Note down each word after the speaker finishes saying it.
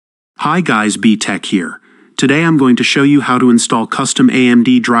Hi guys, B-Tech here. Today I'm going to show you how to install custom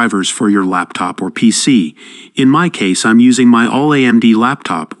AMD drivers for your laptop or PC. In my case, I'm using my all-AMD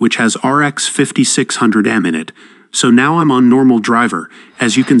laptop, which has RX 5600M in it. So now I'm on normal driver.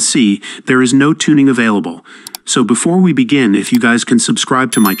 As you can see, there is no tuning available. So before we begin, if you guys can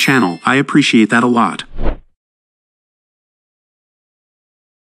subscribe to my channel, I appreciate that a lot.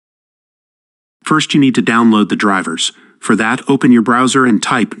 First, you need to download the drivers. For that, open your browser and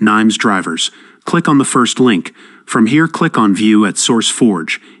type nimez drivers. Click on the first link. From here, click on View at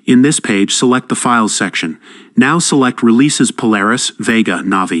SourceForge. In this page, select the Files section. Now select Releases Polaris, Vega,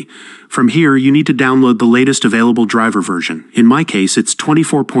 Navi. From here, you need to download the latest available driver version. In my case, it's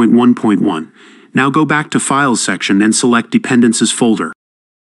 24.1.1. Now go back to Files section and select Dependencies folder.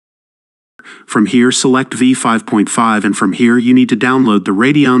 From here, select v5.5, and from here you need to download the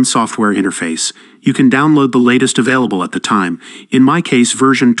Radeon software interface. You can download the latest available at the time. In my case,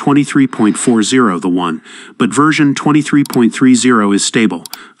 version 23.40 the one, but version 23.30 is stable.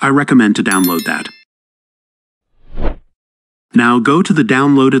 I recommend to download that. Now go to the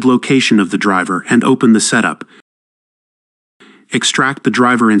downloaded location of the driver and open the setup. Extract the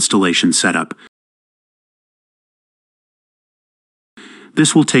driver installation setup.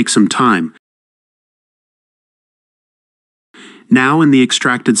 This will take some time. Now in the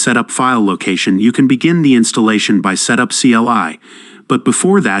extracted setup file location, you can begin the installation by setup CLI. But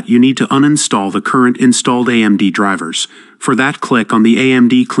before that, you need to uninstall the current installed AMD drivers. For that, click on the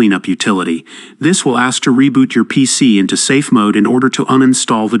AMD Cleanup utility. This will ask to reboot your PC into safe mode in order to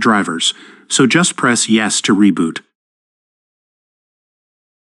uninstall the drivers. So just press Yes to reboot.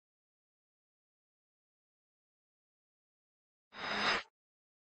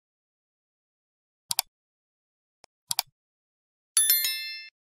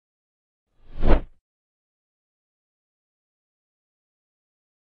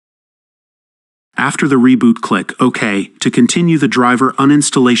 After the reboot, click OK to continue the driver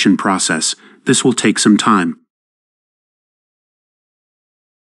uninstallation process. This will take some time.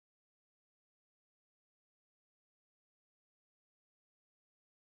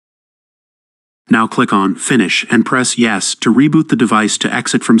 Now click on Finish and press Yes to reboot the device to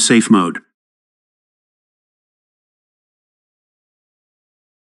exit from safe mode.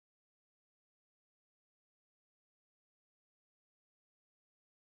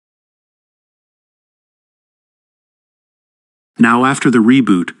 Now after the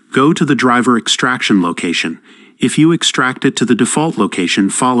reboot, go to the driver extraction location. If you extract it to the default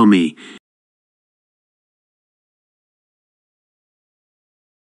location, follow me.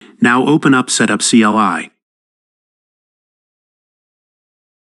 Now open up Setup CLI.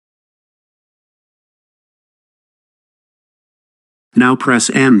 Now press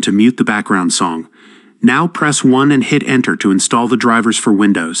M to mute the background song. Now press 1 and hit Enter to install the drivers for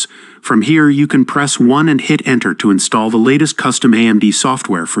Windows. From here, you can press 1 and hit Enter to install the latest custom AMD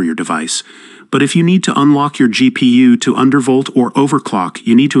software for your device. But if you need to unlock your GPU to undervolt or overclock,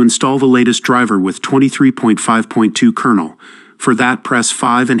 you need to install the latest driver with 23.5.2 kernel. For that, press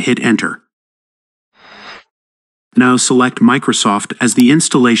 5 and hit Enter. Now select Microsoft as the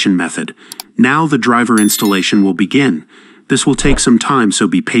installation method. Now the driver installation will begin. This will take some time, so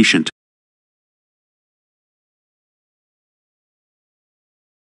be patient.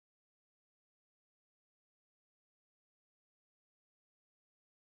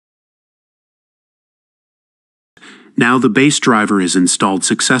 Now the base driver is installed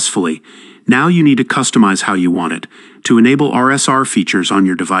successfully. Now you need to customize how you want it. To enable RSR features on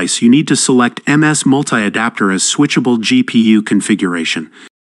your device, you need to select MS Multi-Adapter as switchable GPU configuration.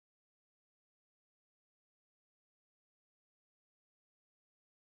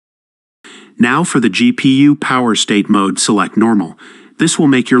 Now for the GPU power state mode, select Normal. This will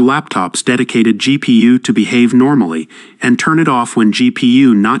make your laptop's dedicated GPU to behave normally, and turn it off when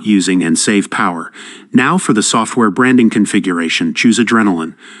GPU not using and save power. Now for the software branding configuration, choose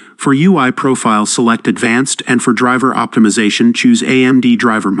Adrenaline. For UI profile, select Advanced, and for driver optimization, choose AMD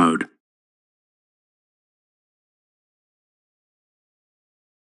driver mode.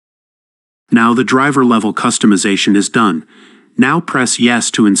 Now the driver level customization is done. Now press Yes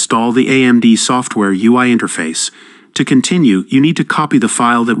to install the AMD software UI interface. To continue, you need to copy the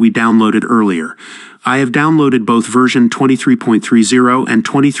file that we downloaded earlier. I have downloaded both version 23.30 and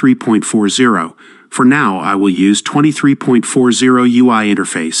 23.40. For now, I will use 23.40 UI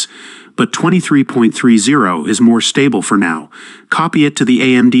interface, but 23.30 is more stable for now. Copy it to the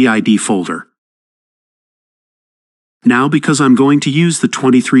AMD ID folder. Now, because I'm going to use the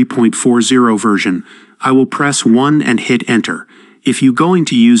 23.40 version, I will press 1 and hit Enter. If you're going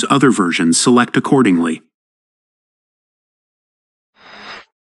to use other versions, select accordingly.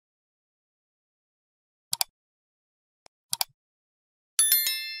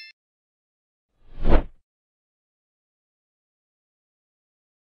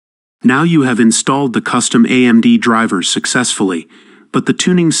 Now you have installed the custom AMD drivers successfully, but the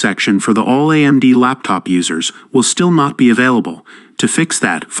tuning section for the all AMD laptop users will still not be available. To fix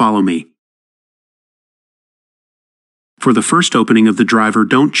that, follow me. For the first opening of the driver,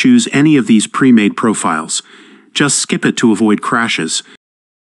 don't choose any of these pre-made profiles. Just skip it to avoid crashes.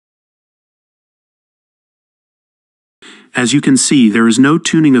 As you can see, there is no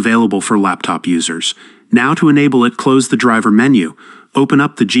tuning available for laptop users. Now to enable it, close the driver menu. Open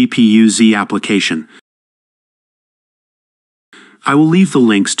up the GPU-Z application. I will leave the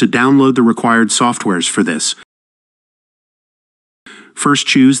links to download the required softwares for this. First,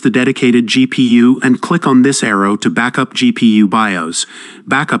 choose the dedicated GPU and click on this arrow to back up GPU BIOS.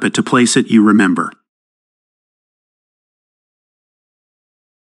 Back up it to place it you remember.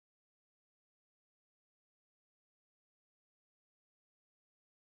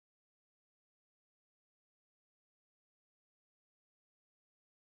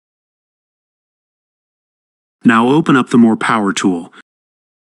 Now open up the More Power tool.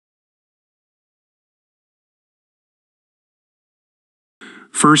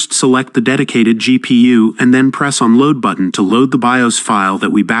 First, select the dedicated GPU and then press on Load button to load the BIOS file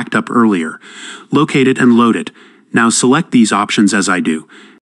that we backed up earlier. Locate it and load it. Now select these options as I do.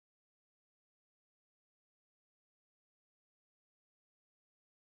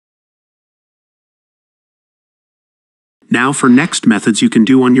 Now for next methods you can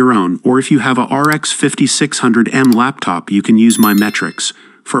do on your own, or if you have a RX 5600M laptop you can use my metrics.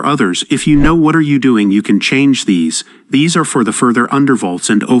 For others, if you know what are you doing, you can change these. These are for the further undervolts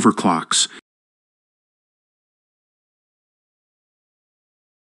and overclocks.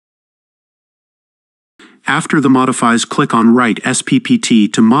 After the modifies, click on Write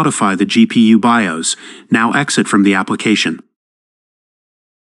SPPT to modify the GPU BIOS. Now exit from the application.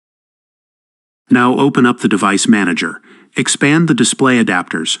 Now open up the Device Manager. Expand the display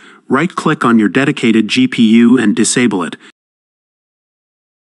adapters. Right-click on your dedicated GPU and disable it.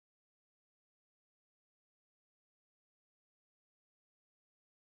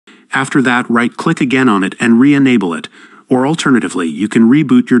 After that, right-click again on it and re-enable it. Or alternatively, you can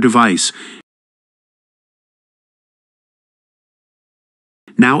reboot your device.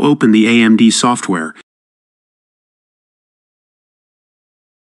 Now open the AMD software.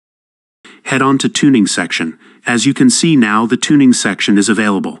 Head on to Tuning section. As you can see now, the tuning section is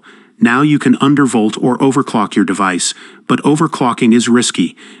available. Now you can undervolt or overclock your device, but overclocking is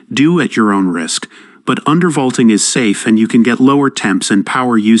risky. Do at your own risk. But undervolting is safe and you can get lower temps and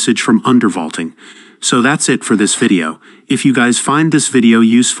power usage from undervolting. So that's it for this video. If you guys find this video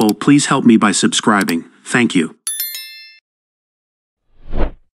useful, please help me by subscribing. Thank you.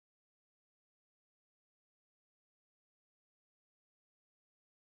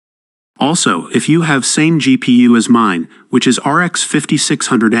 Also, if you have same GPU as mine, which is RX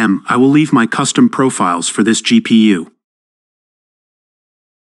 5600M, I will leave my custom profiles for this GPU.